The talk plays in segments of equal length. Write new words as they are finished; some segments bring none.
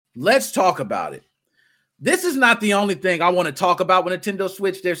let's talk about it. This is not the only thing I want to talk about with Nintendo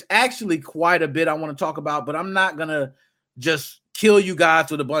Switch. There's actually quite a bit I want to talk about, but I'm not going to just kill you guys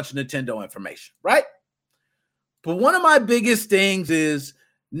with a bunch of Nintendo information, right? But one of my biggest things is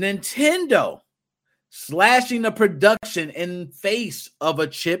Nintendo slashing the production in face of a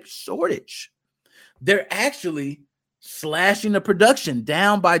chip shortage. They're actually slashing the production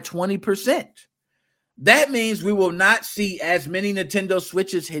down by 20%. That means we will not see as many Nintendo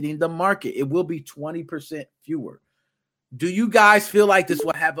Switches hitting the market. It will be 20% fewer. Do you guys feel like this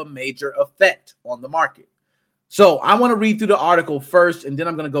will have a major effect on the market? So I want to read through the article first, and then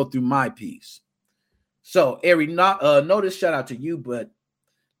I'm going to go through my piece. So, Ari, notice, shout out to you, but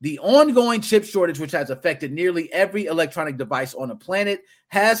the ongoing chip shortage, which has affected nearly every electronic device on the planet,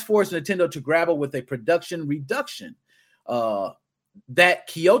 has forced Nintendo to grapple with a production reduction. That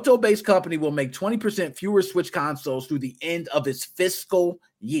Kyoto-based company will make 20% fewer Switch consoles through the end of its fiscal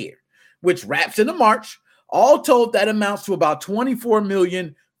year, which wraps into March. All told, that amounts to about 24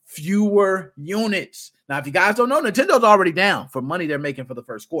 million fewer units. Now, if you guys don't know, Nintendo's already down for money they're making for the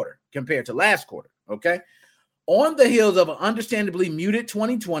first quarter compared to last quarter, okay? On the heels of an understandably muted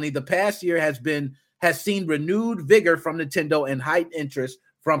 2020, the past year has seen renewed vigor from Nintendo and heightened interest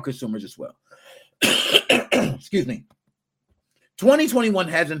from consumers as well. Excuse me. 2021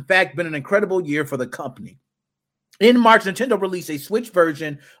 has, in fact, been an incredible year for the company. In March, Nintendo released a Switch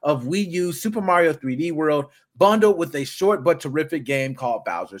version of Wii U Super Mario 3D World, bundled with a short but terrific game called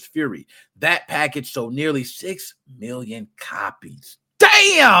Bowser's Fury. That package sold nearly 6 million copies.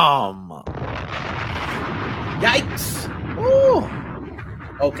 Damn! Yikes!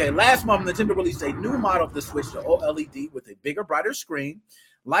 Ooh. Okay, last month, Nintendo released a new model of the Switch, the OLED, with a bigger, brighter screen.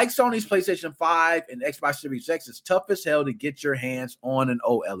 Like Sony's PlayStation 5 and Xbox Series X, it's tough as hell to get your hands on an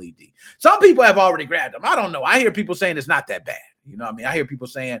OLED. Some people have already grabbed them. I don't know. I hear people saying it's not that bad. You know what I mean? I hear people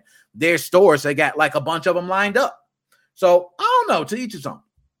saying there's stores, they got like a bunch of them lined up. So I don't know, to each his own.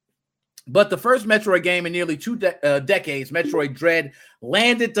 But the first Metroid game in nearly two decades, Metroid Dread,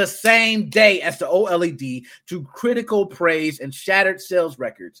 landed the same day as the OLED to critical praise and shattered sales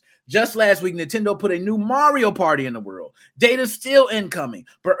records. Just last week, Nintendo put a new Mario Party in the world. Data's still incoming,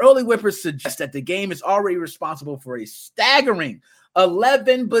 but early whippers suggest that the game is already responsible for a staggering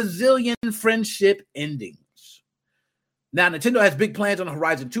 11 bazillion friendship endings. Now, Nintendo has big plans on the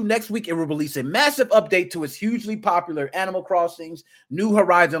horizon too. Next week, it will release a massive update to its hugely popular Animal Crossing's New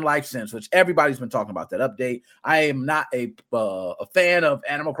Horizon Life Sense, which everybody's been talking about that update. I am not a fan of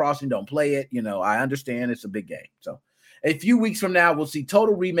Animal Crossing. Don't play it. You know, I understand it's a big game. So a few weeks from now, we'll see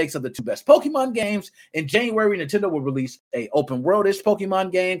total remakes of the two best Pokemon games. In January, Nintendo will release a open world-ish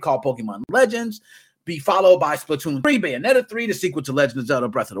Pokemon game called Pokemon Legends, be followed by Splatoon 3, Bayonetta 3, the sequel to Legend of Zelda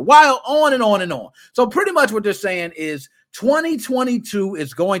Breath of the Wild, on and on and on. So pretty much what they're saying is 2022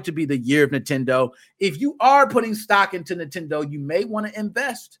 is going to be the year of Nintendo. If you are putting stock into Nintendo, you may want to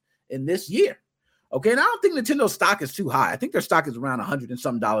invest in this year. Okay, and I don't think Nintendo stock is too high. I think their stock is around $100 and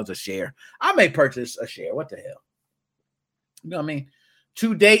some a share. I may purchase a share. What the hell? You know what I mean?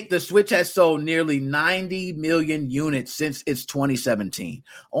 To date, the Switch has sold nearly 90 million units since its 2017,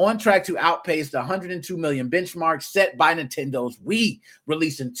 on track to outpace the 102 million benchmark set by Nintendo's Wii,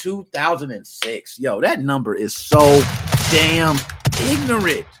 released in 2006. Yo, that number is so damn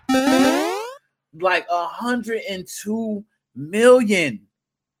ignorant. Like 102 million.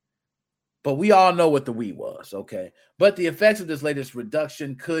 But we all know what the Wii was, okay? But the effects of this latest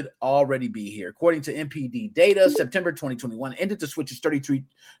reduction could already be here. According to NPD data, September 2021 ended the Switch's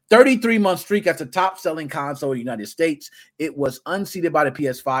 33-month streak as the top-selling console in the United States. It was unseated by the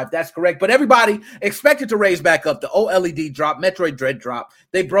PS5. That's correct. But everybody expected to raise back up. The OLED drop, Metroid Dread drop.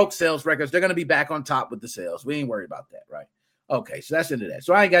 They broke sales records. They're going to be back on top with the sales. We ain't worried about that, right? Okay, so that's the end of that.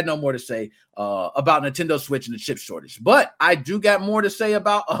 So I ain't got no more to say about Nintendo Switch and the chip shortage. But I do got more to say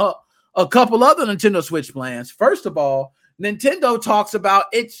about a couple other Nintendo Switch plans. First of all, Nintendo talks about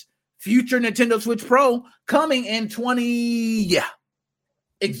its future Nintendo Switch Pro coming in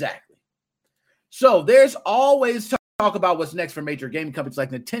exactly. So there's always talk about what's next for major gaming companies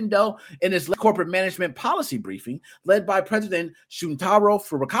like Nintendo in its corporate management policy briefing led by President Shuntaro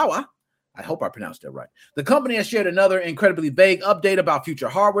Furukawa. I hope I pronounced that right. The company has shared another incredibly vague update about future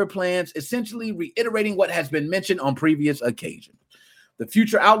hardware plans, essentially reiterating what has been mentioned on previous occasions. The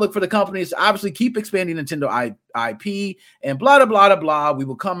future outlook for the company is to obviously keep expanding Nintendo IP and blah, blah, blah, blah, blah. We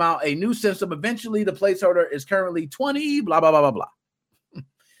will come out a new system. Eventually, the placeholder is currently 20, blah, blah, blah, blah, blah.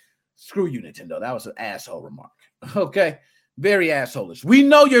 Screw you, Nintendo. That was an asshole remark. Okay? Very assholish. We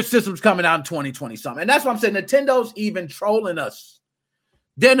know your system's coming out in 2020-something. And that's what I'm saying. Nintendo's even trolling us.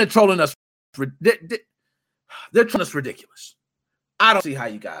 They're not trolling us. They're trolling us ridiculous. I don't see how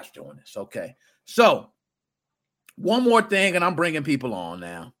you guys doing this. Okay. So one more thing, and I'm bringing people on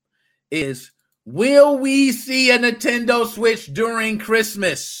now, is will we see a Nintendo Switch during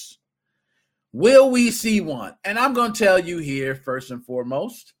Christmas? Will we see one? And I'm going to tell you here, first and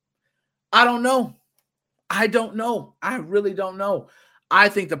foremost, I don't know. I don't know. I really don't know. I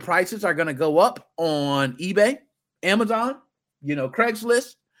think the prices are going to go up on eBay, Amazon,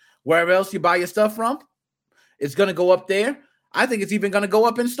 Craigslist, wherever else you buy your stuff from. It's going to go up there. I think it's even going to go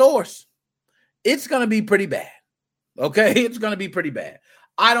up in stores. It's going to be pretty bad. Okay? It's going to be pretty bad.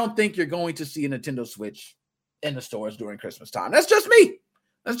 I don't think you're going to see a Nintendo Switch in the stores during Christmas time. That's just me.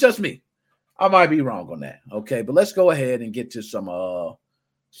 That's just me. I might be wrong on that. Okay? But let's go ahead and get to some of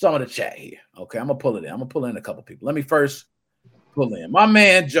the chat here. Okay? I'm going to pull it in. I'm going to pull in a couple people. Let me first pull in my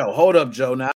man, Joe. Hold up, Joe. Now,